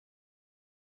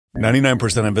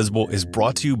99% Invisible is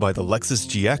brought to you by the Lexus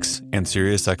GX and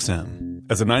SiriusXM.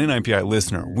 As a 99PI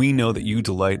listener, we know that you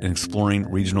delight in exploring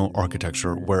regional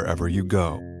architecture wherever you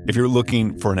go. If you're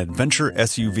looking for an adventure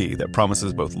SUV that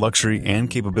promises both luxury and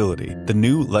capability, the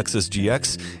new Lexus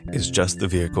GX is just the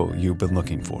vehicle you've been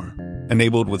looking for.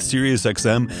 Enabled with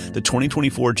SiriusXM, the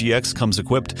 2024 GX comes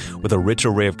equipped with a rich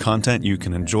array of content you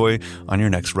can enjoy on your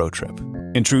next road trip.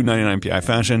 In true 99PI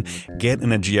fashion, get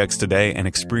in a GX today and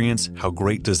experience how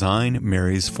great design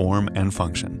marries form and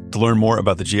function. To learn more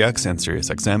about the GX and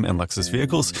SiriusXM and Lexus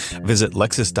vehicles, visit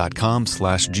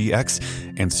lexus.com/GX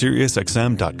and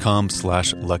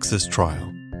SiriusXM.com/Lexus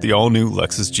Trial. The all-new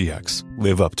Lexus GX.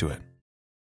 Live up to it.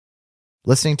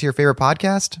 Listening to your favorite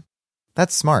podcast?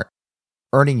 That's smart.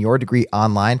 Earning your degree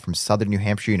online from Southern New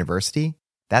Hampshire University?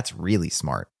 That's really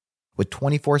smart. With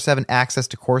 24/7 access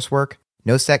to coursework,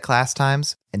 no set class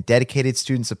times, and dedicated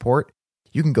student support,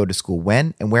 you can go to school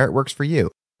when and where it works for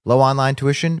you. Low online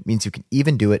tuition means you can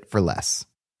even do it for less.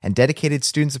 And dedicated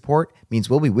student support means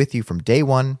we'll be with you from day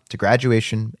one to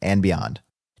graduation and beyond.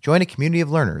 Join a community of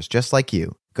learners just like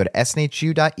you. Go to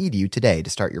snhu.edu today to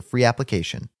start your free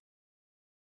application.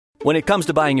 When it comes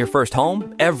to buying your first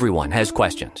home, everyone has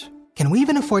questions. Can we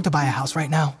even afford to buy a house right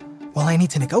now? Well, I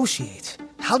need to negotiate.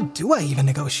 How do I even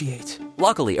negotiate?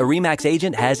 Luckily, a RE/MAX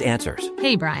agent has answers.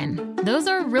 Hey, Brian, those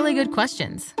are really good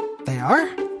questions. They are?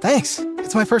 Thanks.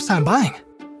 It's my first time buying.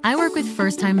 I work with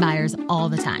first-time buyers all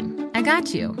the time. I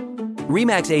got you.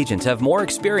 RE/MAX agents have more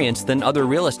experience than other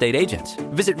real estate agents.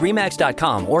 Visit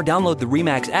RE/MAX.com or download the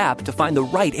RE/MAX app to find the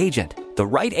right agent. The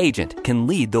right agent can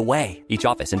lead the way. Each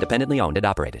office independently owned and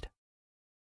operated.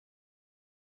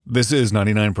 This is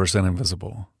 99%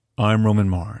 Invisible. I'm Roman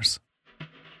Mars.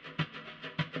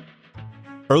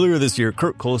 Earlier this year,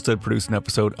 Kurt Kolstad produced an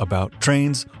episode about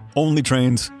trains, only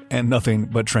trains, and nothing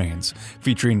but trains,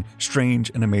 featuring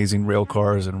strange and amazing rail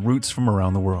cars and routes from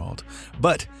around the world.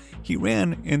 But he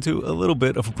ran into a little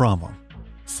bit of a problem.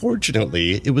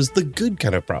 Fortunately, it was the good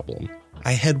kind of problem.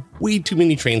 I had way too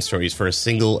many train stories for a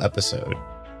single episode.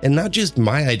 And not just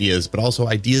my ideas, but also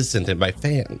ideas sent in by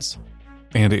fans.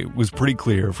 And it was pretty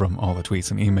clear from all the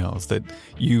tweets and emails that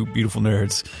you beautiful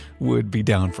nerds would be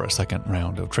down for a second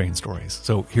round of train stories.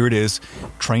 So here it is,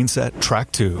 Train Set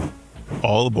Track 2,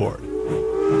 all aboard.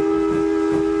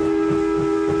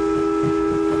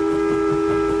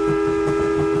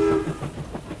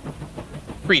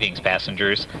 Greetings,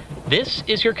 passengers. This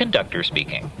is your conductor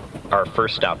speaking. Our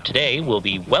first stop today will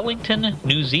be Wellington,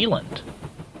 New Zealand.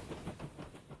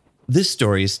 This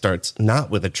story starts not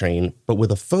with a train, but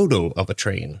with a photo of a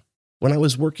train. When I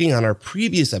was working on our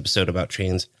previous episode about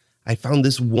trains, I found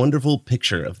this wonderful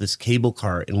picture of this cable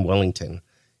car in Wellington,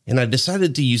 and I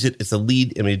decided to use it as a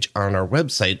lead image on our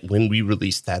website when we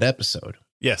released that episode.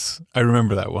 Yes, I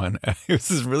remember that one. It was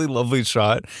this really lovely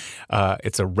shot.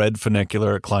 It's a red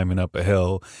funicular climbing up a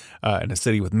hill in a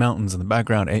city with mountains in the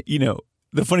background. And, you know,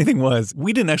 the funny thing was,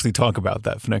 we didn't actually talk about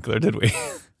that funicular, did we?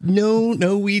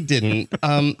 No, we didn't.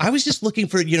 I was just looking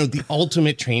for, the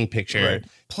ultimate train picture. Right.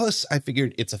 Plus, I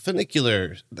figured it's a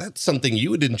funicular. That's something you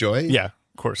would enjoy. Yeah,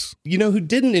 of course. You know who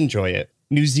didn't enjoy it?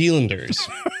 New Zealanders.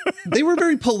 They were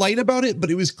very polite about it, but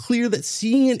it was clear that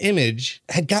seeing an image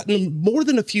had gotten more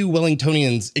than a few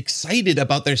Wellingtonians excited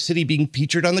about their city being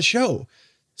featured on the show.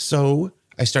 So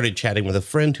I started chatting with a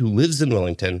friend who lives in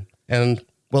Wellington, and,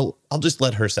 well, I'll just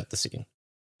let her set the scene.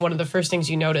 One of the first things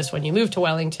you notice when you move to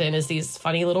Wellington is these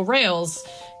funny little rails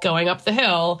going up the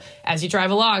hill as you drive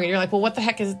along. And you're like, well, what the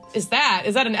heck is that?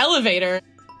 Is that an elevator?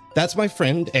 That's my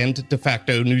friend and de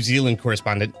facto New Zealand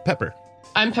correspondent, Pepper.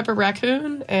 I'm Pepper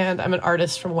Raccoon, and I'm an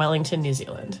artist from Wellington, New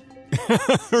Zealand.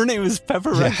 Her name is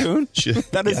Pepper Raccoon?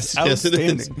 That is outstanding. Yes, it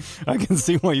is. I can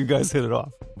see why you guys hit it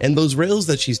off. And those rails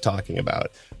that she's talking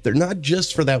about, they're not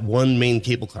just for that one main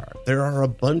cable car. There are a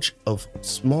bunch of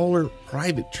smaller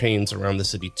private trains around the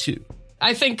city, too.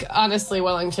 I think, honestly,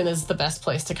 Wellington is the best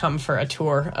place to come for a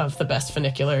tour of the best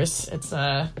funiculars. It's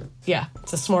a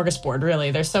smorgasbord,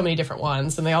 really. There's so many different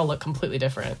ones, and they all look completely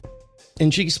different.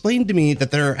 And she explained to me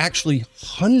that there are actually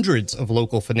hundreds of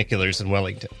local funiculars in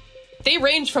Wellington. They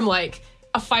range from, like,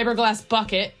 a fiberglass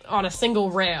bucket on a single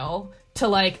rail to,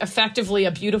 like, effectively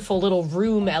a beautiful little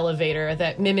room elevator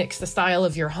that mimics the style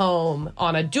of your home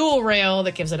on a dual rail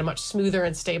that gives it a much smoother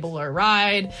and stabler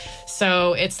ride.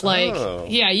 So it's like,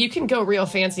 you can go real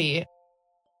fancy.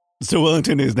 So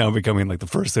Wellington is now becoming like the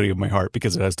first city of my heart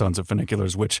because it has tons of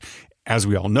funiculars, which, as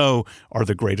we all know, are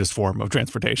the greatest form of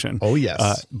transportation. Oh,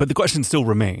 yes. But the question still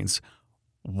remains,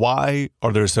 why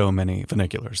are there so many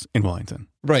funiculars in Wellington?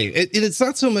 Right. It's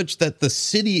not so much that the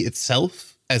city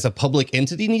itself as a public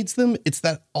entity needs them. It's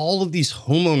that all of these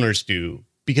homeowners do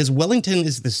because Wellington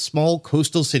is this small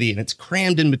coastal city and it's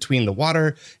crammed in between the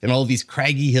water and all of these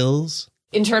craggy hills.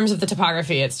 In terms of the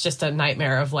topography, it's just a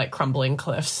nightmare of like crumbling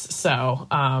cliffs. So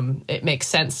it makes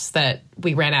sense that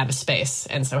we ran out of space.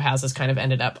 And so houses kind of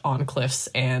ended up on cliffs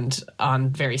and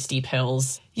on very steep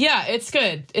hills. Yeah, it's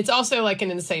good. It's also like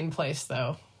an insane place,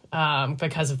 though,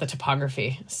 because of the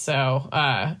topography. So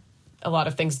a lot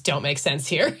of things don't make sense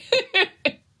here.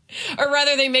 Or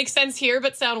rather, they make sense here,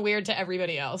 but sound weird to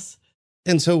everybody else.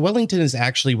 And so Wellington is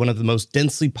actually one of the most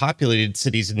densely populated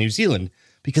cities in New Zealand,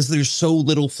 because there's so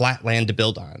little flat land to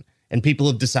build on. And people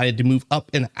have decided to move up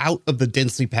and out of the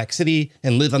densely packed city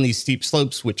and live on these steep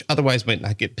slopes, which otherwise might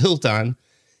not get built on.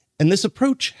 And this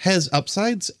approach has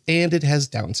upsides and it has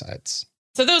downsides.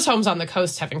 So those homes on the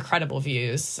coast have incredible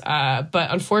views. But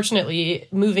unfortunately,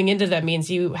 moving into them means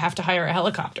you have to hire a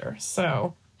helicopter.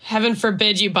 So heaven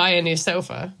forbid you buy a new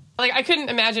sofa. Like, I couldn't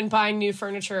imagine buying new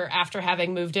furniture after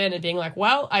having moved in and being like,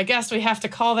 well, I guess we have to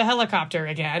call the helicopter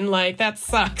again. Like, that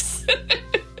sucks.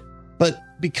 But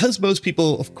because most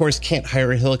people, of course, can't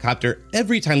hire a helicopter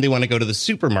every time they want to go to the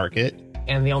supermarket.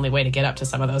 And the only way to get up to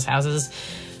some of those houses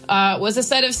was a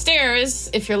set of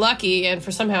stairs, if you're lucky. And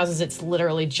for some houses, it's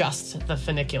literally just the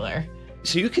funicular.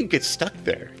 So you can get stuck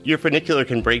there. Your funicular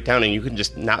can break down and you can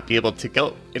just not be able to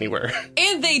go anywhere.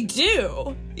 And they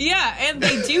do. Yeah, and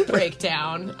they do break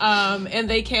down. And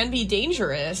they can be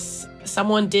dangerous.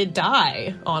 Someone did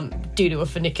die due to a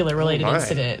funicular-related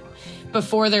incident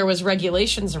before there was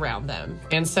regulations around them.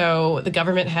 And so the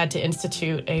government had to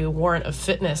institute a warrant of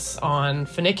fitness on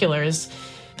funiculars.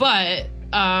 But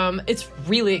it's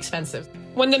really expensive.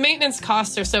 When the maintenance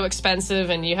costs are so expensive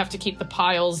and you have to keep the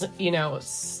piles,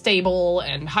 stable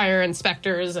and hire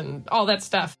inspectors and all that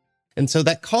stuff. And so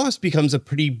that cost becomes a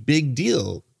pretty big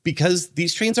deal because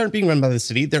these trains aren't being run by the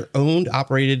city. They're owned,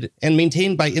 operated, and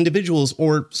maintained by individuals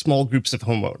or small groups of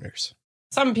homeowners.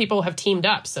 Some people have teamed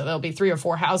up, so there'll be 3 or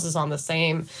 4 houses on the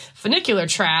same funicular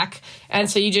track, and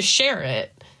so you just share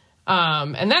it.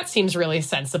 And that seems really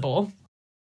sensible.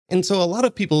 And so a lot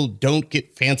of people don't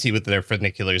get fancy with their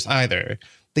funiculars either.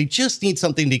 They just need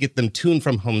something to get them to and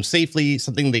from home safely,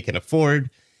 something they can afford.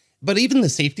 But even the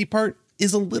safety part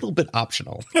is a little bit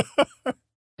optional.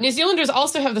 New Zealanders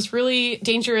also have this really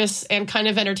dangerous and kind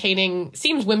of entertaining,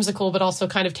 seems whimsical, but also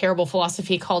kind of terrible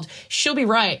philosophy called she'll be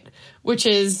right, which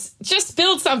is just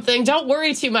build something. Don't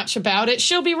worry too much about it.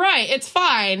 She'll be right. It's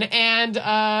fine. And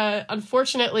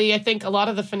unfortunately, I think a lot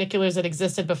of the funiculars that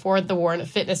existed before the warrant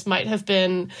of fitness might have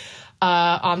been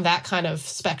on that kind of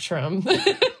spectrum.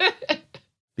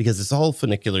 Because it's all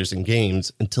funiculars and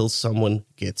games until someone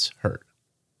gets hurt.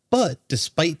 But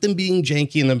despite them being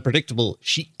janky and unpredictable,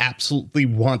 she absolutely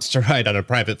wants to ride on a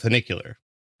private funicular.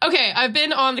 Okay, I've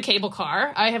been on the cable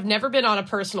car. I have never been on a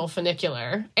personal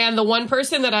funicular. And the one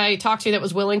person that I talked to that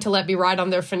was willing to let me ride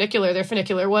on their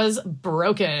funicular was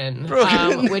broken.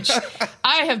 Which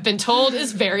I have been told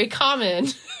is very common.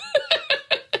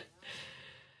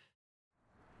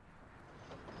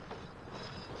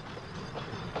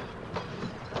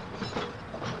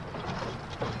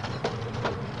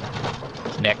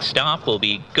 Next stop will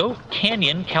be Goat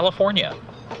Canyon, California.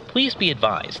 Please be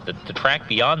advised that the track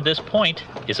beyond this point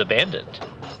is abandoned.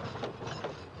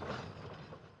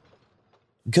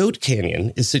 Goat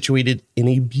Canyon is situated in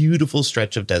a beautiful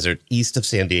stretch of desert east of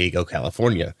San Diego,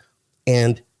 California,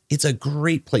 and it's a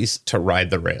great place to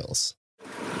ride the rails.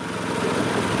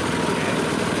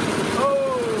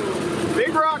 Oh, big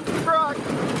rock, big rock.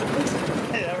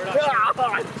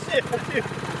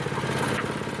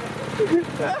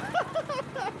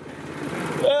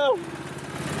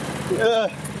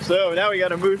 So now we got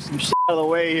to move some shit out of the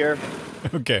way here.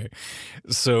 Okay,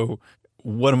 so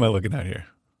what am I looking at here?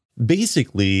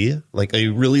 Basically, like a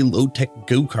really low-tech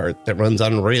go-kart that runs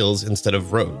on rails instead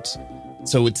of roads.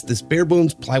 So it's this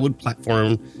bare-bones plywood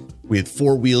platform with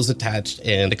 4 wheels attached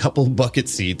and a couple bucket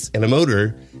seats and a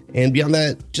motor. And beyond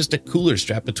that, just a cooler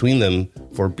strap between them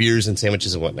for beers and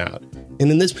sandwiches and whatnot.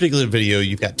 And in this particular video,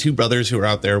 you've got 2 brothers who are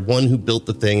out there, one who built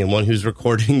the thing and one who's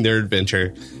recording their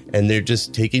adventure. And they're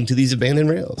just taking to these abandoned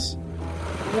rails.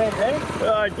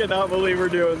 Oh, I cannot believe we're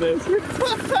doing this.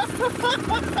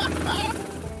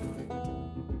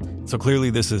 So clearly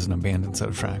this is an abandoned set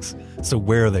of tracks. So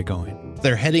where are they going?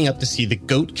 They're heading up to see the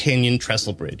Goat Canyon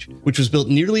Trestle Bridge, which was built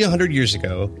nearly 100 years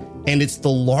ago, and it's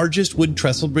the largest wood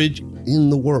trestle bridge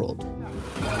in the world.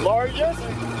 Largest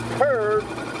curved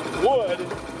wood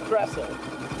trestle.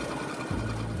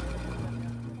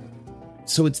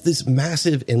 So it's this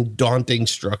massive and daunting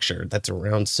structure that's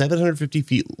around 750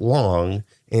 feet long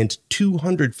and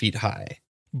 200 feet high.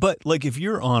 But like if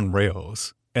you're on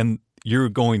rails and you're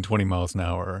going 20 miles an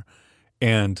hour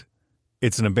and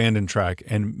it's an abandoned track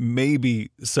and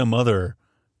maybe some other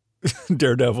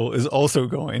daredevil is also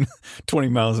going 20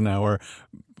 miles an hour,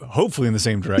 hopefully in the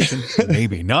same direction,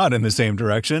 maybe not in the same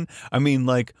direction. I mean,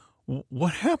 like,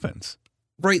 what happens?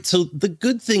 Right. So the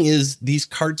good thing is these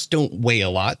carts don't weigh a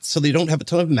lot, so they don't have a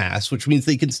ton of mass, which means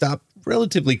they can stop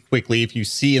relatively quickly if you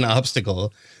see an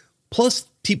obstacle. Plus,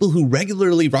 people who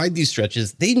regularly ride these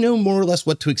stretches, they know more or less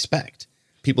what to expect.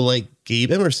 People like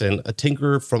Gabe Emerson, a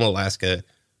tinkerer from Alaska,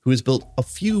 who has built a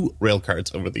few rail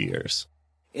carts over the years.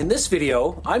 In this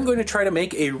video, I'm going to try to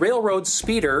make a railroad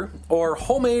speeder or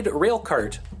homemade rail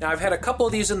cart. Now, I've had a couple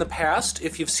of these in the past.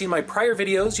 If you've seen my prior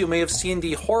videos, you may have seen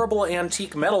the horrible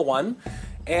antique metal one,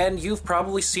 and you've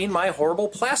probably seen my horrible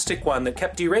plastic one that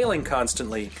kept derailing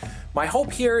constantly. My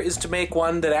hope here is to make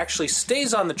one that actually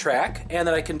stays on the track and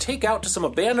that I can take out to some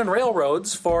abandoned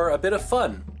railroads for a bit of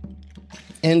fun.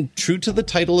 And true to the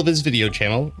title of his video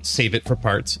channel, Save It for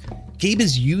Parts, Gabe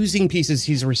is using pieces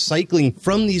he's recycling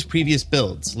from these previous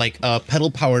builds, like a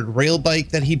pedal-powered rail bike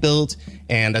that he built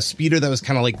and a speeder that was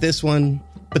kind of like this one.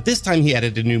 But this time he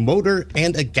added a new motor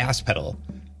and a gas pedal.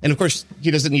 And of course,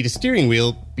 he doesn't need a steering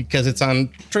wheel because it's on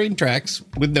train tracks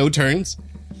with no turns.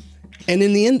 And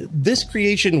in the end, this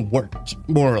creation worked,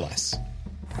 more or less.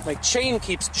 My chain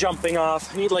keeps jumping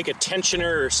off. I need like a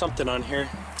tensioner or something on here.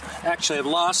 Actually, I've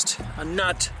lost a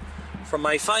nut from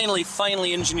my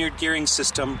finely engineered gearing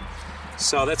system.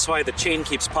 So that's why the chain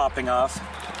keeps popping off.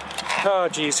 Oh,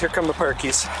 geez, here come the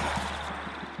parkies.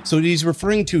 So what he's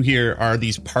referring to here are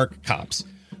these park cops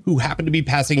who happen to be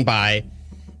passing by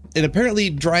and apparently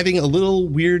driving a little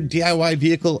weird DIY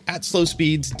vehicle at slow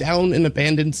speeds down an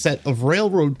abandoned set of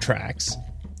railroad tracks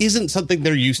isn't something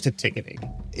they're used to ticketing.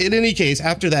 In any case,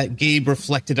 after that, Gabe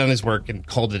reflected on his work and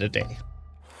called it a day.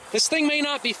 This thing may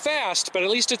not be fast, but at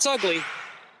least it's ugly.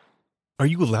 Are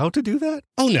you allowed to do that?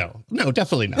 Oh, no,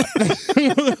 definitely not.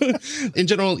 In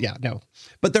general, yeah, no.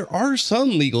 But there are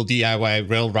some legal DIY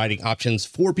rail riding options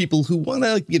for people who want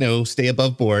to, stay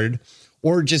above board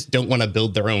or just don't want to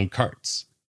build their own carts.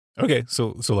 Okay,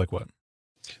 so like what?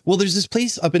 Well, there's this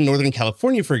place up in Northern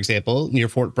California, for example, near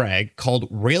Fort Bragg, called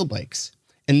Rail Bikes.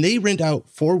 And they rent out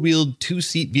four-wheeled,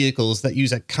 two-seat vehicles that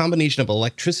use a combination of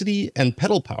electricity and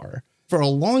pedal power. For a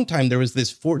long time, there was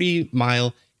this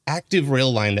 40-mile active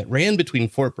rail line that ran between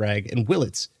Fort Bragg and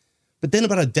Willits. But then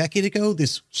about a decade ago,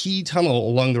 this key tunnel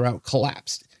along the route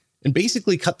collapsed and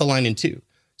basically cut the line in two.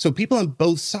 So people on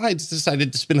both sides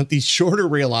decided to spin up these shorter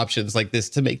rail options like this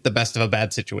to make the best of a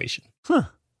bad situation. Huh.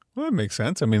 Well, that makes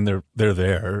sense. I mean, they're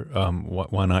there.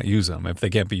 Why not use them? If they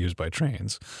can't be used by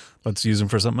trains, let's use them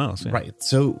for something else. Yeah. Right.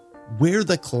 So where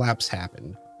the collapse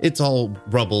happened, it's all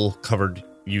rubble-covered,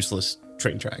 useless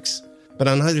train tracks. But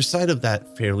on either side of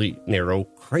that fairly narrow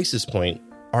crisis point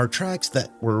are tracks that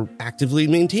were actively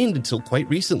maintained until quite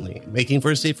recently, making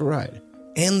for a safer ride.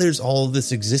 And there's all of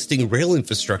this existing rail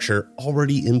infrastructure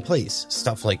already in place.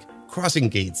 Stuff like crossing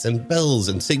gates and bells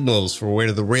and signals for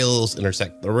where the rails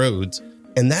intersect the roads.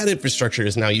 And that infrastructure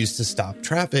is now used to stop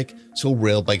traffic so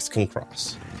rail bikes can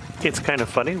cross. It's kind of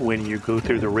funny when you go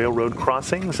through the railroad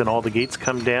crossings and all the gates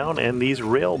come down and these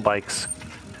rail bikes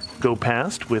go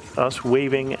past with us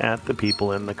waving at the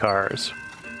people in the cars.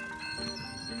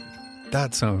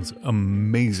 That sounds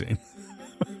amazing.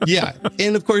 Yeah,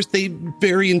 and of course they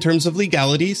vary in terms of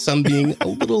legality, some being a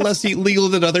little less legal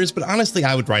than others, but honestly,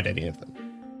 I would ride any of them.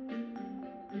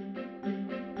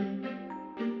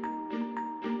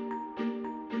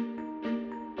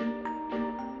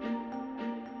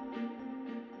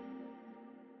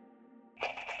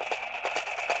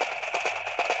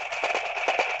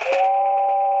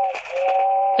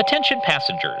 Attention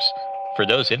passengers. For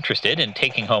those interested in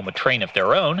taking home a train of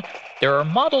their own, there are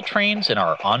model trains in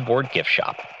our onboard gift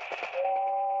shop.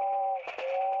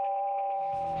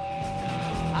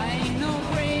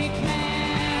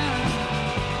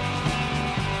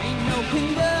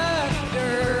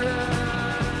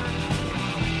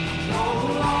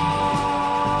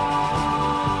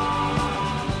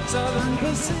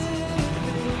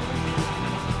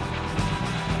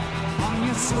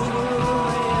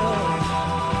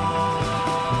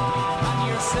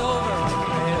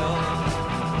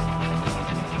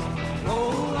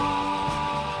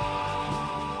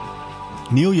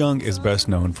 Neil Young is best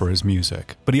known for his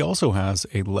music, but he also has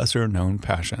a lesser-known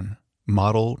passion,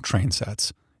 model train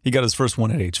sets. He got his first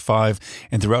one at age 5,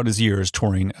 and throughout his years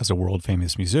touring as a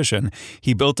world-famous musician,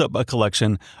 he built up a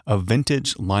collection of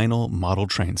vintage Lionel model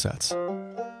train sets.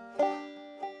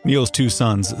 Neil's two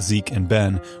sons, Zeke and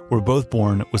Ben, were both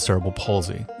born with cerebral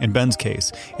palsy. In Ben's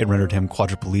case, it rendered him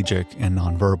quadriplegic and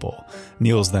nonverbal.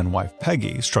 Neil's then wife,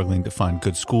 Peggy, struggling to find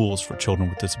good schools for children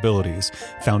with disabilities,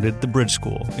 founded the Bridge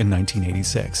School in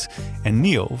 1986. And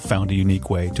Neil found a unique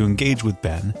way to engage with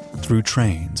Ben through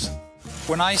trains.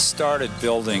 When I started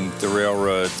building the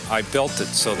railroad, I built it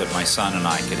so that my son and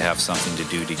I could have something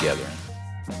to do together.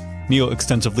 Neil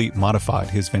extensively modified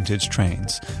his vintage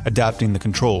trains, adapting the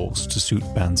controls to suit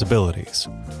Ben's abilities.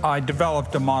 I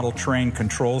developed a model train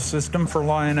control system for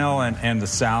Lionel and the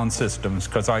sound systems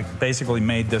because I basically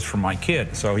made this for my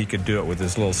kid so he could do it with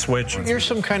his little switch. You're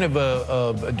some kind of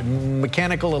a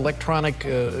mechanical, electronic,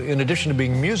 in addition to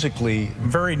being musically...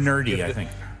 Very nerdy, I think.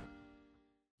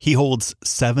 He holds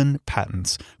 7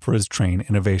 patents for his train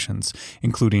innovations,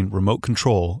 including remote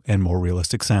control and more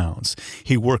realistic sounds.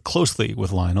 He worked closely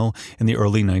with Lionel in the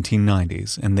early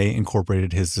 1990s, and they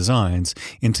incorporated his designs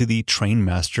into the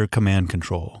Trainmaster command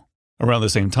control. Around the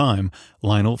same time,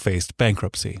 Lionel faced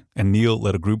bankruptcy, and Neil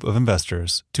led a group of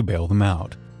investors to bail them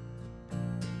out.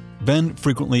 Ben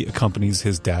frequently accompanies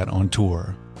his dad on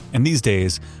tour, and these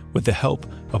days, with the help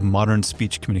of modern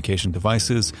speech communication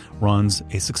devices, runs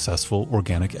a successful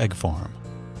organic egg farm.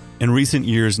 In recent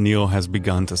years, Neil has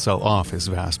begun to sell off his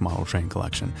vast model train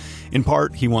collection. In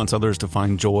part, he wants others to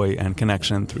find joy and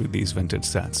connection through these vintage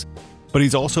sets. But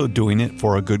he's also doing it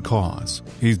for a good cause.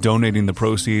 He's donating the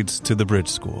proceeds to the Bridge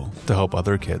School to help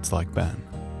other kids like Ben.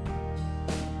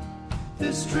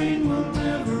 This train will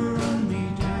never run me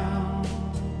down,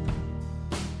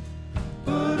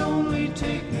 but only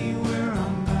take me where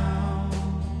I'm bound.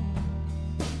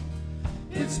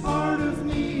 It's part of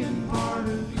me and part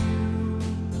of you.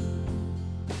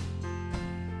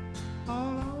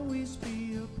 I'll always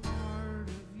be a part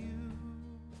of you.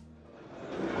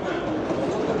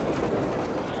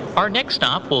 Our next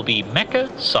stop will be Mecca,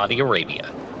 Saudi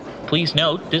Arabia. Please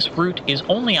note this route is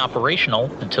only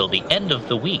operational until the end of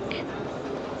the week.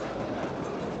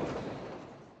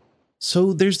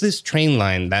 So there's this train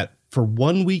line that, for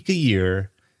 1 week a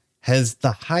year, has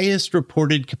the highest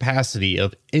reported capacity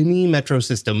of any metro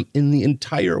system in the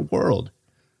entire world.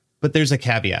 But there's a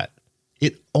caveat.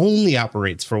 It only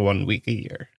operates for 1 week a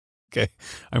year. Okay,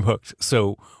 I'm hooked.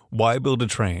 So why build a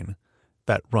train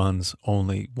that runs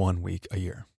only 1 week a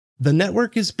year? The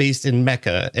network is based in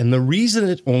Mecca, and the reason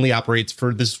it only operates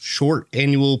for this short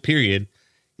annual period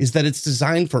is that it's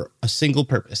designed for a single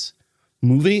purpose: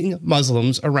 moving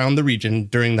Muslims around the region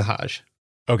during the Hajj.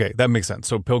 Okay, that makes sense.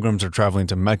 So pilgrims are traveling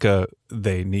to Mecca.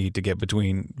 They need to get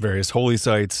between various holy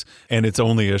sites, and it's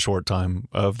only a short time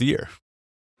of the year.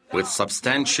 With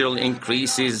substantial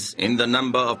increases in the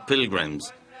number of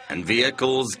pilgrims and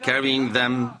vehicles carrying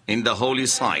them in the holy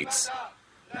sites,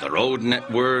 the road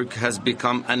network has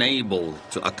become unable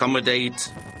to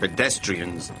accommodate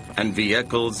pedestrians and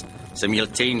vehicles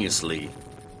simultaneously.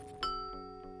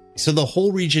 So the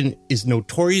whole region is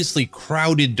notoriously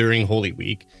crowded during Holy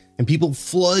Week, and people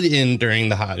flood in during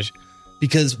the Hajj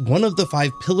because one of the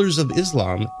 5 pillars of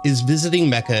Islam is visiting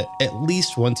Mecca at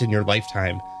least once in your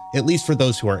lifetime, at least for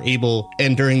those who are able,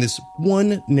 and during this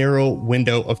one narrow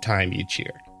window of time each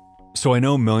year. So I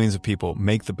know millions of people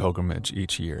make the pilgrimage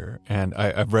each year, and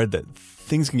I've read that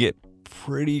things can get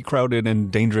pretty crowded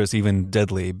and dangerous, even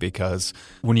deadly, because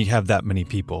when you have that many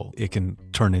people, it can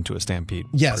turn into a stampede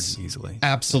pretty easily.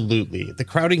 Absolutely. The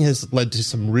crowding has led to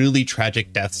some really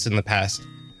tragic deaths in the past,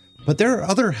 but there are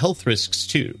other health risks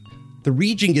too. The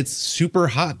region gets super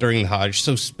hot during the Hajj,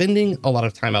 so spending a lot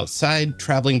of time outside,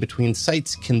 traveling between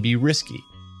sites can be risky.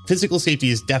 Physical safety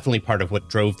is definitely part of what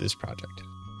drove this project.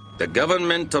 The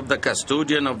government of the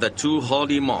custodian of the 2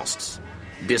 holy mosques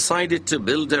decided to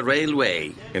build a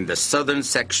railway in the southern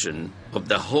section of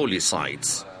the holy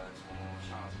sites.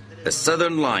 The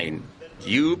southern line,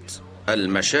 dubbed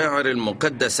Al-Masha'ir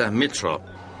Al-Muqaddasah Mitra,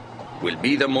 will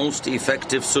be the most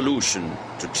effective solution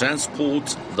to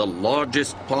transport the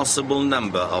largest possible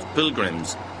number of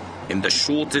pilgrims in the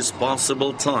shortest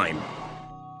possible time.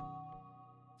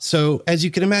 So, as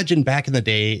you can imagine, back in the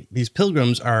day, these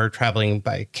pilgrims are traveling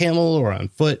by camel or on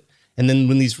foot. And then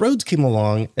when these roads came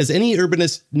along, as any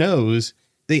urbanist knows,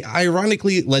 they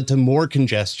ironically led to more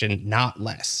congestion, not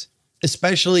less,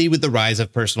 especially with the rise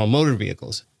of personal motor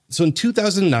vehicles. So in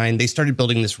 2009, they started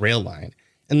building this rail line,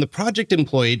 and the project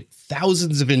employed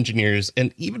thousands of engineers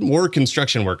and even more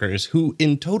construction workers who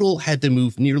in total had to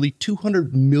move nearly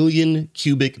 200 million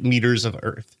cubic meters of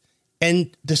earth. And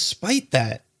despite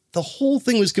that, the whole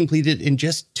thing was completed in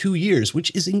just 2 years, which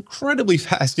is incredibly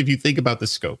fast if you think about the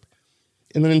scope.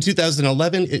 And then in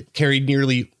 2011, it carried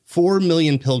nearly 4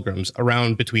 million pilgrims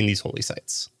around between these holy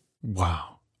sites.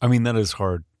 Wow. I mean, that is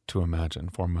hard to imagine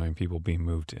 4 million people being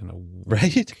moved in a week.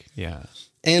 Right? Yeah.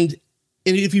 And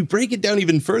if you break it down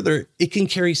even further, it can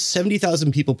carry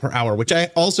 70,000 people per hour, which I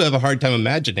also have a hard time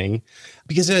imagining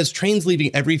because it has trains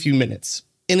leaving every few minutes.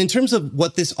 And in terms of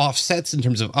what this offsets in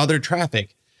terms of other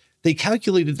traffic, they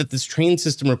calculated that this train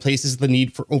system replaces the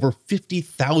need for over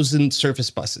 50,000 surface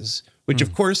buses, which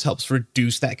of course helps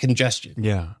reduce that congestion.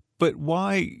 Yeah. But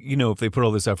why, if they put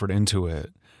all this effort into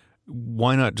it,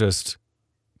 why not just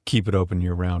keep it open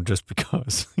year round just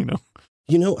because,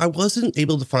 I wasn't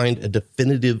able to find a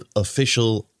definitive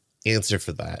official answer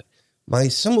for that. My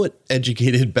somewhat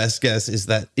educated best guess is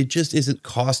that it just isn't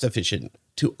cost efficient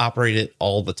to operate it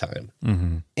all the time.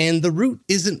 Mm-hmm. And the route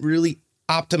isn't really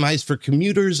optimized for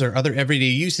commuters or other everyday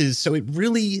uses. So it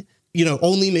really,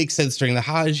 only makes sense during the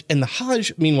Hajj. And the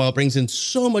Hajj, meanwhile, brings in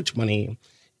so much money.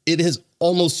 It has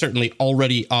almost certainly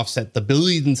already offset the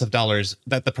billions of dollars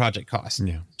that the project cost.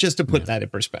 Yeah. Just to put that in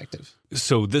perspective.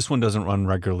 So this one doesn't run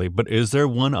regularly, but is there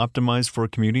one optimized for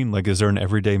commuting? Like, is there an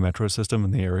everyday metro system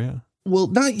in the area? Well,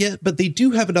 not yet, but they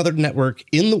do have another network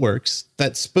in the works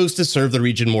that's supposed to serve the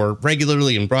region more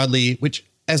regularly and broadly, which,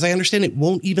 as I understand it,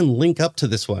 won't even link up to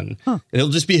this one. It'll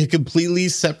just be a completely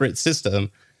separate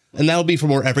system, and that'll be for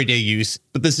more everyday use.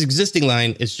 But this existing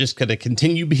line is just going to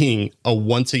continue being a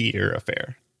once-a-year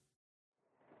affair.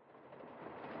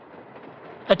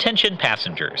 Attention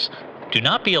passengers. Do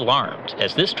not be alarmed,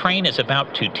 as this train is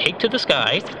about to take to the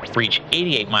sky, reach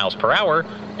 88 miles per hour,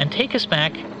 and take us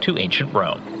back to ancient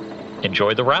Rome.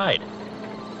 Enjoy the ride.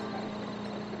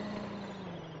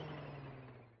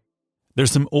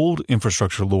 There's some old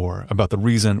infrastructure lore about the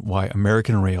reason why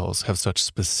American rails have such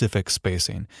specific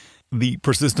spacing. The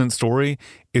persistent story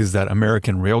is that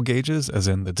American rail gauges, as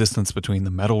in the distance between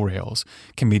the metal rails,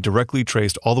 can be directly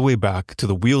traced all the way back to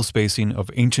the wheel spacing of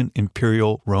ancient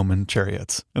imperial Roman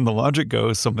chariots. And the logic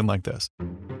goes something like this.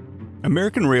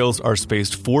 American rails are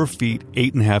spaced 4 feet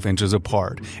 8.5 inches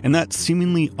apart, and that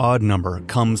seemingly odd number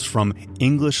comes from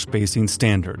English spacing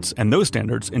standards, and those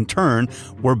standards, in turn,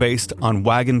 were based on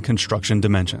wagon construction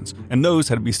dimensions, and those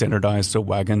had to be standardized so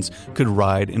wagons could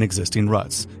ride in existing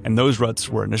ruts, and those ruts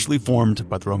were initially formed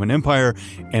by the Roman Empire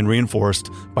and reinforced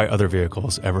by other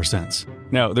vehicles ever since.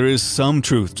 Now, there is some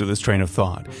truth to this train of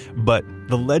thought, but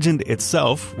the legend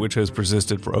itself, which has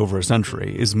persisted for over a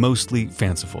century, is mostly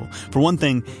fanciful. For one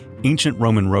thing, ancient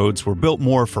Roman roads were built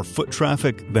more for foot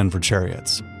traffic than for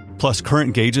chariots. Plus,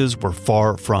 current gauges were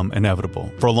far from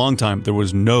inevitable. For a long time, there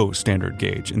was no standard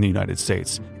gauge in the United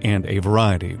States, and a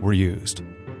variety were used.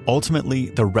 Ultimately,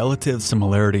 the relative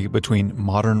similarity between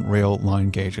modern rail line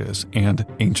gauges and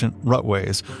ancient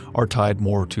rutways are tied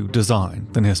more to design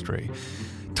than history.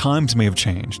 Times may have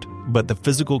changed, but the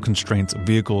physical constraints of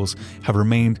vehicles have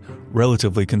remained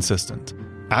relatively consistent.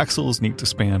 Axles need to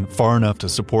span far enough to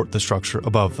support the structure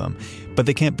above them, but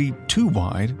they can't be too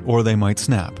wide or they might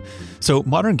snap. So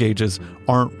modern gauges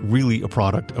aren't really a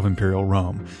product of Imperial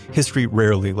Rome. History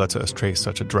rarely lets us trace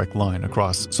such a direct line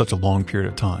across such a long period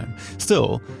of time.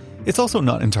 Still, it's also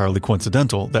not entirely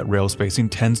coincidental that rail spacing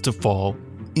tends to fall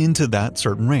into that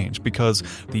certain range because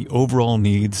the overall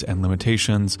needs and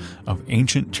limitations of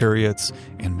ancient chariots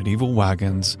and medieval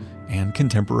wagons and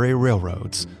contemporary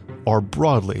railroads are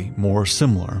broadly more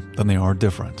similar than they are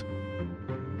different.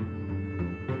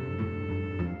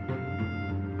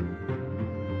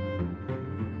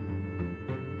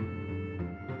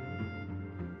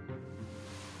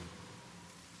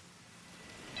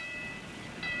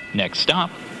 Next stop,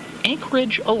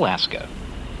 Anchorage, Alaska.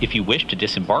 If you wish to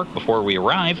disembark before we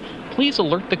arrive, please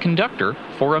alert the conductor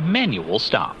for a manual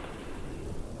stop.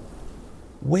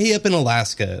 Way up in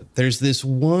Alaska, there's this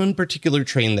one particular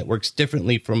train that works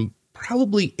differently from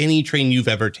probably any train you've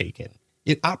ever taken.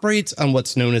 It operates on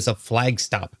what's known as a flag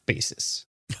stop basis.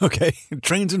 Okay,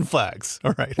 trains and flags.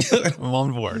 All right, I'm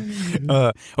on board.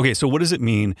 Okay, so what does it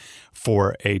mean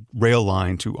for a rail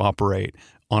line to operate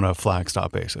on a flag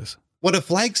stop basis? What a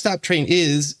flag stop train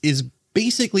is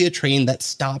basically a train that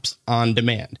stops on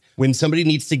demand when somebody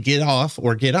needs to get off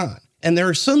or get on. And there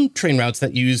are some train routes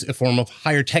that use a form of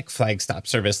higher tech flag stop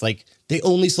service, like they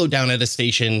only slow down at a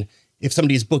station if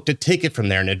somebody's booked a ticket from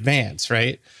there in advance,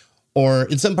 right? Or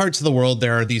in some parts of the world,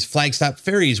 there are these flag stop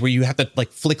ferries where you have to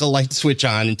flick a light switch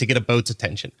on to get a boat's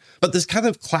attention. But this kind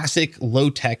of classic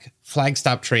low tech flag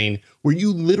stop train where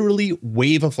you literally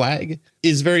wave a flag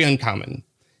is very uncommon.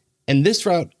 And this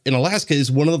route in Alaska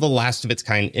is one of the last of its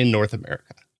kind in North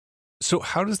America. So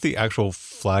how does the actual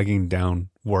flagging down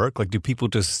work? Like, do people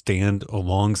just stand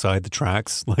alongside the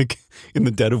tracks, like in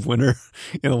the dead of winter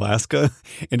in Alaska,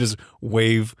 and just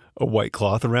wave a white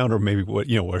cloth around, or maybe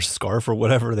or a scarf or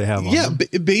whatever they have on them?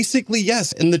 Basically,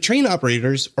 yes. And the train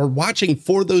operators are watching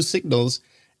for those signals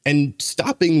and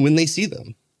stopping when they see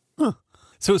them. Huh.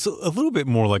 So it's a little bit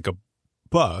more like a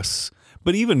bus,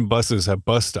 but even buses have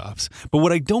bus stops. But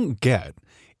what I don't get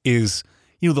is,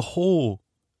 the whole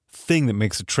thing that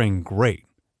makes a train great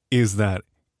is that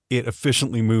it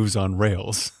efficiently moves on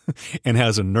rails and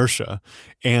has inertia.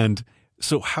 And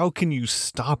so how can you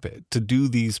stop it to do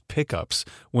these pickups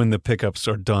when the pickups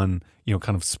are done,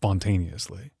 kind of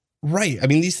spontaneously? Right. I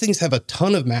mean, these things have a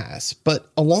ton of mass,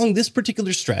 but along this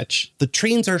particular stretch, the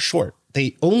trains are short.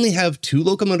 They only have 2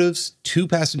 locomotives, 2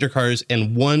 passenger cars,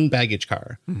 and 1 baggage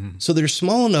car. Mm-hmm. So they're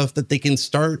small enough that they can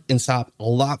start and stop a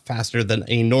lot faster than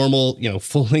a normal,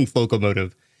 full-length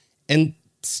locomotive, and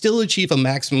still achieve a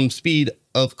maximum speed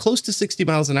of close to 60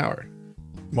 miles an hour.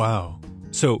 Wow.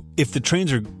 So if the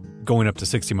trains are going up to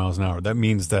 60 miles an hour, that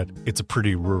means that it's a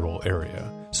pretty rural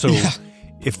area. So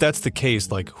if that's the case,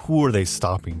 who are they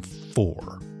stopping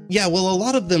for? Yeah, well, a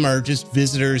lot of them are just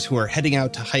visitors who are heading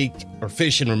out to hike or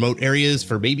fish in remote areas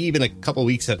for maybe even a couple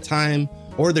weeks at a time,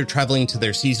 or they're traveling to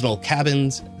their seasonal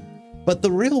cabins. But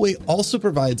the railway also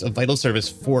provides a vital service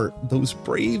for those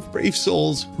brave, brave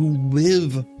souls who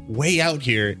live way out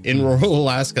here in rural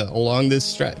Alaska along this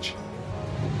stretch.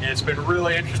 And it's been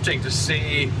really interesting to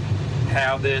see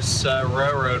how this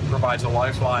railroad provides a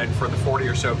lifeline for the 40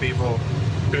 or so people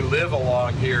who live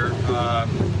along here.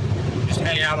 Just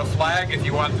hang out a flag if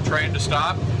you want the train to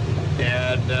stop,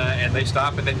 and they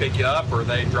stop and they pick you up, or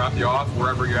they drop you off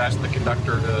wherever you ask the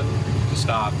conductor to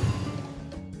stop.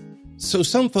 So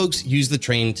some folks use the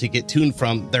train to get to and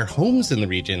from their homes in the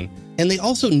region, and they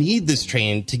also need this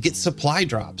train to get supply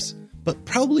drops. But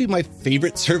probably my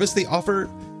favorite service they offer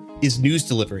is news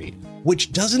delivery,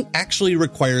 which doesn't actually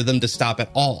require them to stop at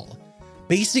all.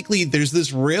 Basically, there's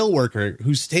this rail worker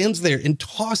who stands there and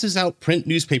tosses out print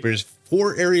newspapers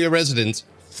for area residents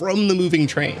from the moving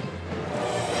train.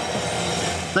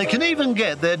 They can even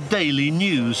get their daily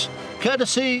news,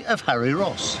 courtesy of Harry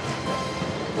Ross.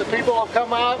 The people will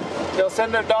come out, they'll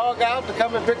send their dog out to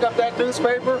come and pick up that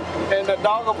newspaper, and the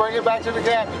dog will bring it back to the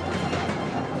captain.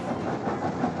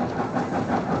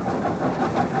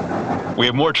 We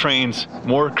have more trains,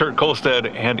 more Kurt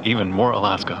Kolstad, and even more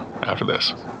Alaska after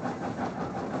this.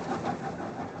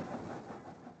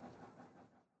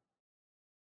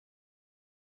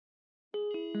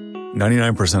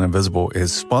 "99% Invisible"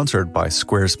 is sponsored by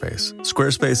Squarespace.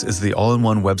 Squarespace is the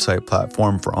all-in-one website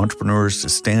platform for entrepreneurs to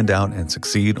stand out and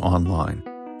succeed online.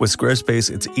 With Squarespace,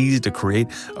 it's easy to create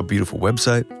a beautiful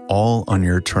website all on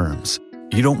your terms.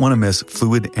 You don't want to miss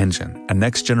Fluid Engine, a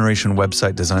next-generation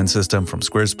website design system from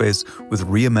Squarespace with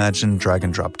reimagined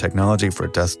drag-and-drop technology for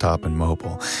desktop and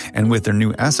mobile. And with their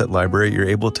new asset library, you're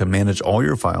able to manage all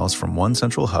your files from one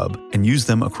central hub and use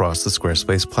them across the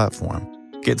Squarespace platform.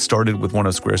 Get started with one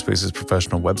of Squarespace's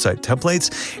professional website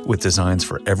templates with designs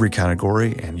for every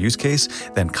category and use case,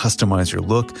 then customize your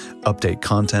look, update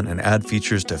content, and add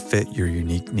features to fit your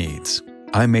unique needs.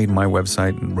 I made my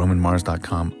website,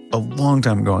 RomanMars.com, a long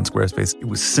time ago on Squarespace. It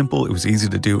was simple, it was easy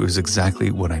to do, it was exactly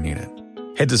what I needed.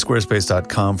 Head to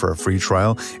squarespace.com for a free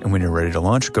trial, and when you're ready to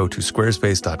launch, go to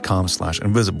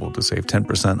squarespace.com/invisible to save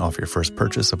 10% off your first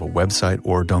purchase of a website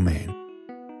or domain.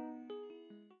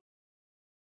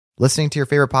 Listening to your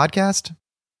favorite podcast?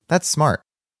 That's smart.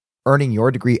 Earning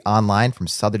your degree online from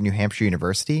Southern New Hampshire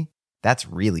University? That's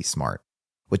really smart.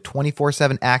 With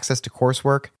 24/7 access to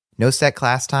coursework, no set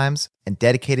class times, and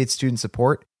dedicated student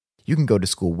support, you can go to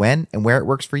school when and where it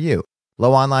works for you.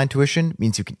 Low online tuition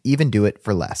means you can even do it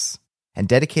for less. And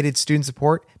dedicated student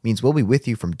support means we'll be with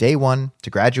you from day one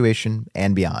to graduation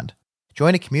and beyond.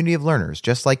 Join a community of learners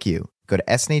just like you. Go to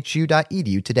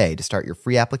snhu.edu today to start your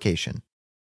free application.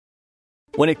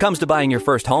 When it comes to buying your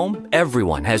first home,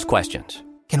 everyone has questions.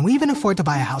 Can we even afford to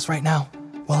buy a house right now?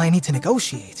 Well, I need to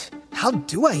negotiate. How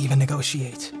do I even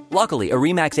negotiate? Luckily, a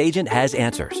RE/MAX agent has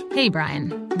answers. Hey,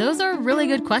 Brian, those are really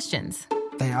good questions.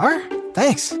 They are?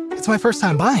 Thanks. It's my first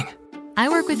time buying. I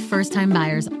work with first-time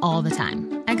buyers all the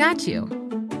time. I got you.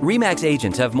 RE/MAX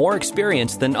agents have more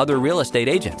experience than other real estate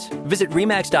agents. Visit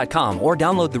RE/MAX.com or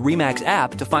download the RE/MAX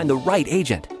app to find the right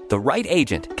agent. The right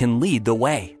agent can lead the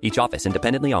way. Each office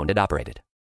independently owned and operated.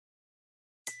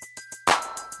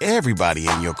 Everybody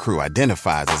in your crew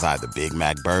identifies as either Big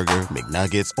Mac Burger,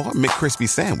 McNuggets, or McCrispy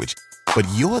Sandwich. But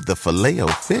you're the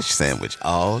Filet-O-Fish Sandwich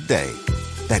all day.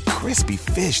 That crispy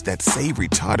fish, that savory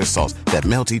tartar sauce, that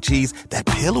melty cheese, that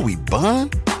pillowy bun.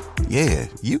 Yeah,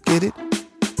 you get it.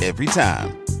 Every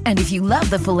time. And if you love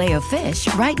the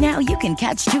Filet-O-Fish, right now you can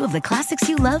catch two of the classics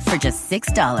you love for just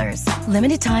 $6.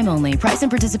 Limited time only. Price and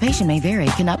participation may vary.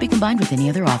 Cannot be combined with any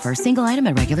other offer. Single item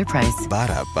at regular price.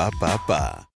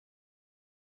 Ba-da-ba-ba-ba.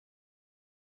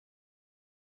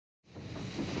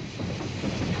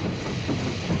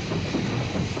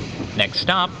 Next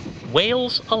stop,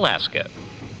 Wales, Alaska.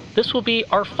 This will be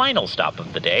our final stop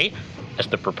of the day, as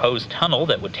the proposed tunnel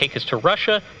that would take us to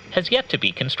Russia has yet to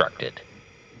be constructed.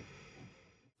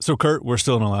 So, Kurt, we're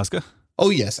still in Alaska?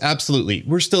 Oh, yes, absolutely.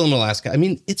 We're still in Alaska. I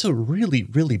mean, it's a really,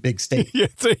 really big state. Yeah,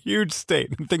 it's a huge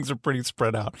state, and things are pretty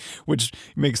spread out, which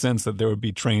makes sense that there would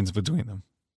be trains between them.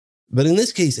 But in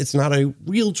this case, it's not a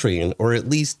real train, or at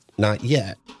least not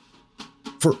yet.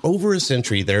 For over a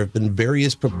century, there have been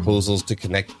various proposals to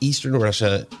connect eastern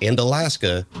Russia and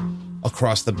Alaska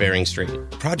across the Bering Strait,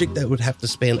 a project that would have to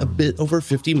span a bit over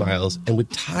 50 miles and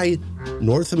would tie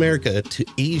North America to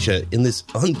Asia in this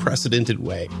unprecedented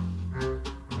way.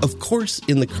 Of course,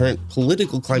 in the current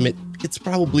political climate, it's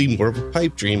probably more of a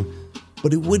pipe dream,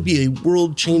 but it would be a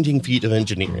world-changing feat of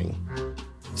engineering.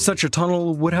 Such a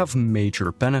tunnel would have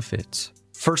major benefits.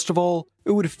 First of all,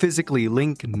 it would physically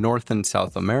link North and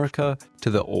South America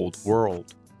to the Old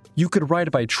World. You could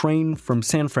ride by train from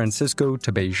San Francisco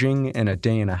to Beijing in a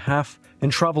day and a half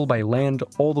and travel by land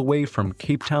all the way from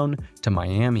Cape Town to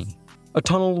Miami. A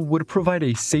tunnel would provide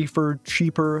a safer,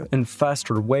 cheaper, and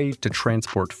faster way to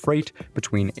transport freight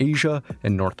between Asia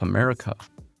and North America.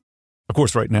 Of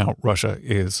course, right now, Russia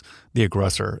is the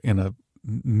aggressor in a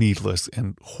needless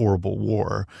and horrible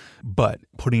war. But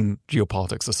putting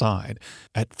geopolitics aside,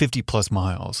 at 50 plus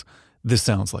miles, this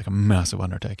sounds like a massive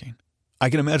undertaking.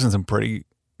 I can imagine some pretty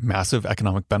massive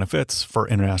economic benefits for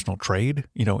international trade,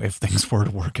 if things were to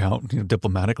work out,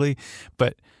 diplomatically.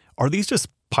 But are these just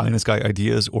pie in the sky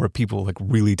ideas, or are people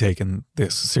really taking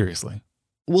this seriously?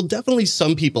 Well, definitely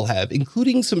some people have,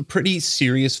 including some pretty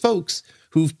serious folks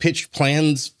who've pitched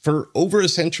plans for over a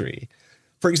century.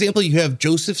 For example, you have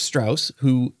Joseph Strauss,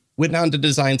 who went on to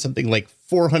design something like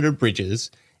 400 bridges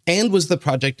and was the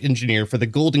project engineer for the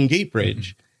Golden Gate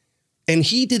Bridge. Mm-hmm. And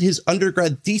he did his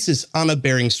undergrad thesis on a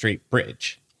Bering Strait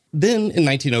bridge. Then, in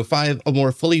 1905, a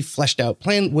more fully fleshed out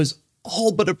plan was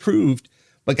all but approved,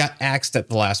 but got axed at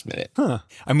the last minute. Huh.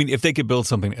 I mean, if they could build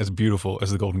something as beautiful as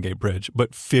the Golden Gate Bridge,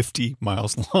 but 50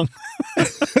 miles long,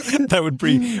 that would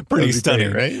be pretty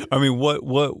stunning, right? I mean, what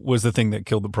was the thing that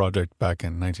killed the project back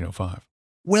in 1905?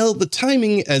 Well, the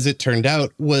timing, as it turned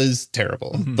out, was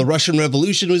terrible. Mm-hmm. The Russian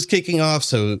Revolution was kicking off,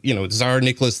 so, Tsar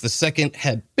Nicholas II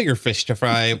had bigger fish to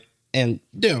fry. And,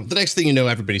 the next thing you know,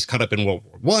 everybody's caught up in World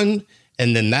War I,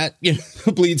 and then that,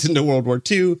 bleeds into World War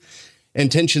II,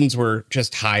 and tensions were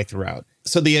just high throughout.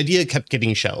 So the idea kept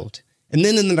getting shelved. And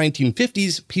then in the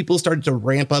 1950s, people started to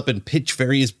ramp up and pitch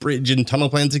various bridge and tunnel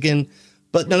plans again,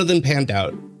 but none of them panned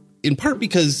out, in part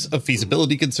because of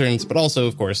feasibility concerns, but also,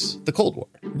 of course, the Cold War.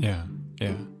 Yeah.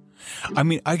 I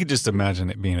mean, I could just imagine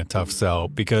it being a tough sell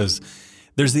because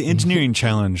there's the engineering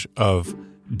challenge of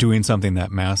doing something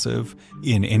that massive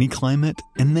in any climate.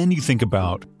 And then you think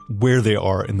about where they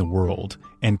are in the world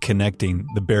and connecting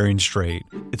the Bering Strait.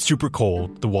 It's super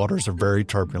cold. The waters are very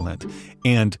turbulent.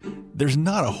 And there's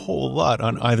not a whole lot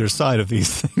on either side of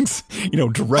these things,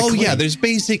 directly. Oh, yeah. There's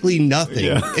basically nothing,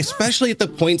 especially at the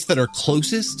points that are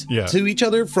closest to each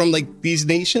other from these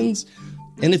nations.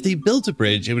 And if they built a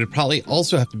bridge, it would probably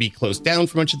also have to be closed down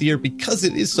for much of the year because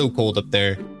it is so cold up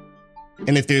there.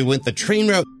 And if they went the train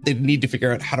route, they'd need to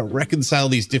figure out how to reconcile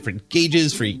these different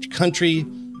gauges for each country.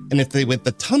 And if they went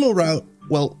the tunnel route,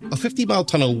 well, a 50-mile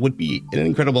tunnel would be an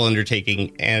incredible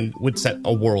undertaking and would set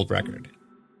a world record.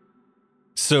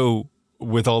 So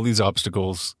with all these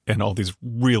obstacles and all these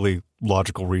really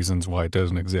logical reasons why it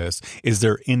doesn't exist, is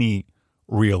there any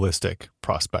realistic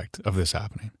prospect of this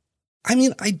happening? I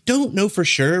mean, I don't know for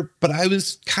sure, but I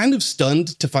was kind of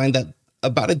stunned to find that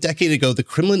about a decade ago, the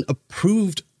Kremlin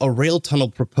approved a rail tunnel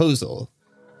proposal.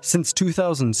 Since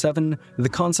 2007, the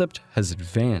concept has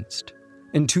advanced.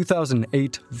 In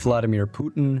 2008, Vladimir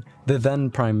Putin, the then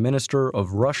Prime Minister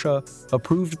of Russia,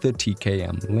 approved the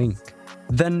TKM link.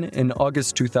 Then, in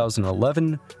August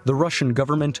 2011, the Russian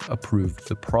government approved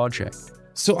the project.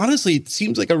 So honestly, it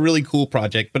seems like a really cool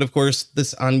project, but of course,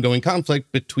 this ongoing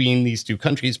conflict between these two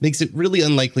countries makes it really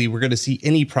unlikely we're going to see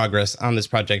any progress on this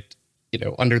project,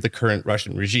 under the current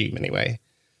Russian regime anyway.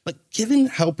 But given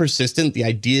how persistent the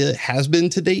idea has been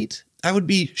to date, I would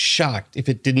be shocked if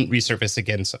it didn't resurface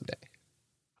again someday.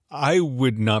 I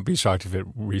would not be shocked if it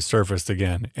resurfaced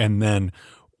again. And then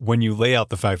when you lay out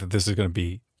the fact that this is going to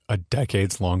be a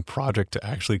decades-long project to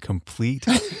actually complete,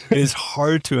 it is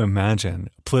hard to imagine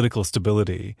political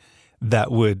stability that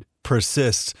would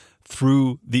persist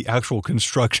through the actual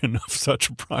construction of such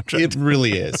a project. It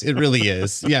really is. It really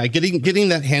is. Yeah, getting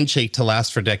that handshake to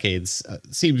last for decades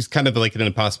seems kind of like an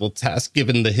impossible task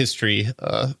given the history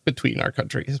between our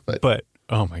countries. But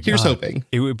oh my God. Here's hoping.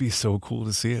 It would be so cool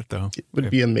to see it, though. It would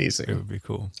be amazing. It would be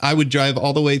cool. I would drive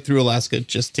all the way through Alaska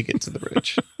just to get to the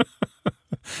bridge.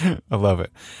 I love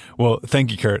it. Well,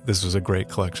 thank you, Kurt. This was a great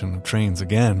collection of trains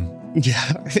again.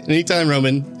 Yeah, anytime,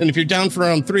 Roman. And if you're down for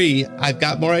round 3, I've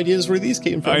got more ideas where these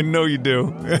came from. I know you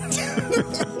do.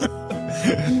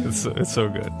 It's so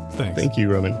good. Thanks. Thank you,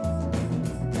 Roman.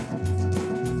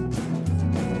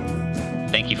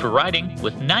 Thank you for riding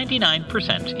with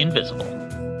 99% Invisible.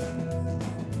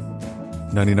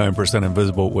 99%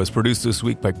 Invisible was produced this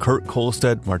week by Kurt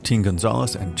Kolstad, Martin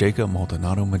Gonzalez, and Jacob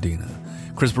Maldonado Medina.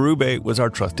 Chris Berube was our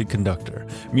trusty conductor.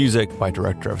 Music by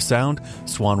Director of Sound,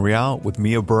 Swan Real, with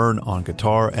Mia Byrne on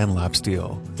guitar and lap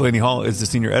steel. Delaney Hall is the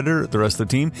senior editor. The rest of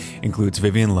the team includes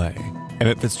Vivian Leigh,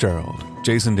 Emmett Fitzgerald,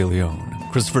 Jason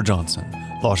DeLeon, Christopher Johnson,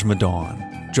 Lashma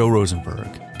Dawn, Joe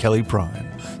Rosenberg, Kelly Prime,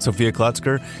 Sophia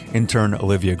Klotzker, intern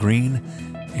Olivia Green,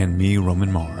 and me, Roman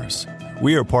Mars.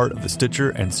 We are part of the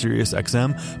Stitcher and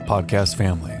SiriusXM podcast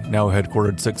family, now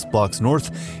headquartered 6 blocks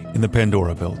north in the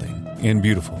Pandora building in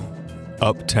beautiful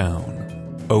Uptown,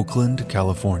 Oakland,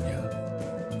 California.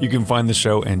 You can find the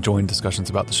show and join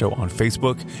discussions about the show on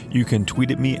Facebook. You can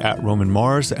tweet at me at Roman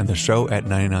Mars and the show at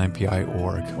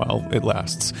 99pi.org. Well, it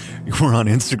lasts. We're on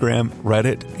Instagram,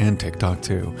 Reddit, and TikTok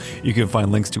too. You can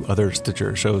find links to other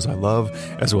Stitcher shows I love,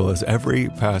 as well as every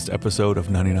past episode of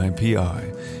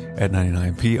 99pi at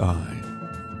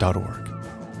 99pi.org.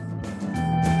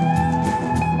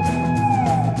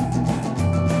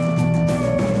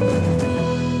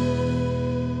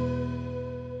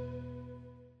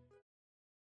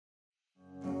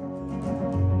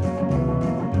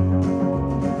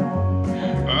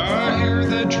 I hear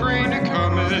the train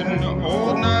a-comin',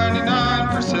 old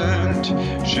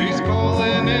 99%. She's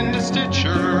pulling into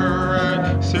Stitcher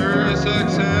at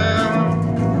SiriusXM.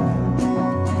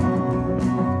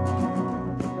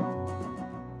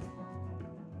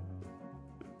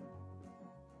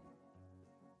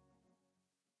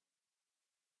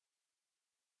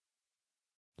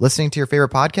 Listening to your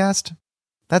favorite podcast?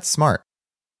 That's smart.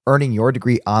 Earning your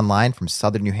degree online from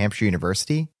Southern New Hampshire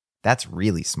University? That's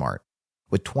really smart.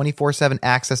 With 24/7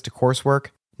 access to coursework,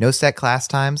 no set class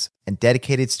times, and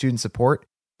dedicated student support,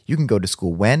 you can go to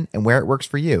school when and where it works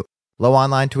for you. Low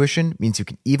online tuition means you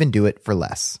can even do it for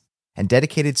less. And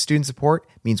dedicated student support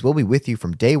means we'll be with you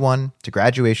from day one to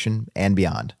graduation and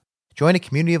beyond. Join a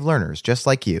community of learners just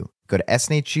like you. Go to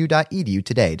snhu.edu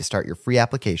today to start your free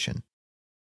application.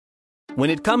 When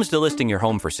it comes to listing your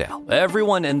home for sale,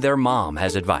 everyone and their mom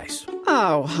has advice.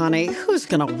 Oh, honey, who's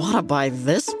gonna want to buy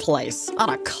this place? On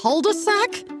a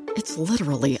cul-de-sac? It's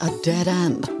literally a dead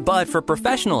end. But for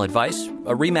professional advice,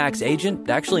 a RE/MAX agent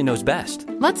actually knows best.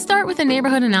 Let's start with a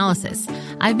neighborhood analysis.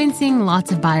 I've been seeing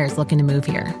lots of buyers looking to move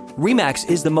here. RE/MAX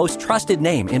is the most trusted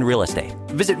name in real estate.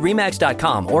 Visit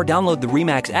RE/MAX.com or download the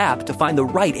RE/MAX app to find the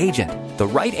right agent. The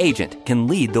right agent can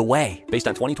lead the way. Based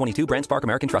on 2022 BrandSpark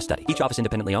American Trust Study. Each office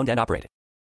independently owned and operated.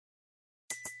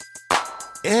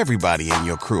 Everybody in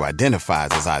your crew identifies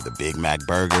as either Big Mac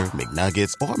Burger,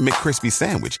 McNuggets, or McCrispy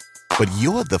Sandwich. But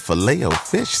you're the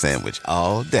Filet-O-Fish Sandwich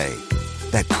all day.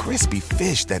 That crispy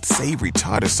fish, that savory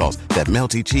tartar sauce, that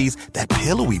melty cheese, that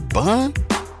pillowy bun.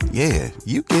 Yeah,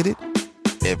 you get it.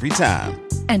 Every time.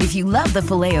 And if you love the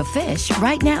Filet-O-Fish,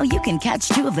 right now you can catch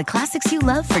 2 of the classics you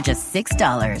love for just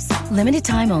 $6. Limited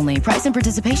time only. Price and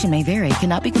participation may vary.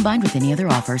 Cannot be combined with any other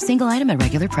offer. Single item at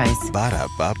regular price.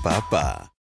 Ba-da-ba-ba-ba.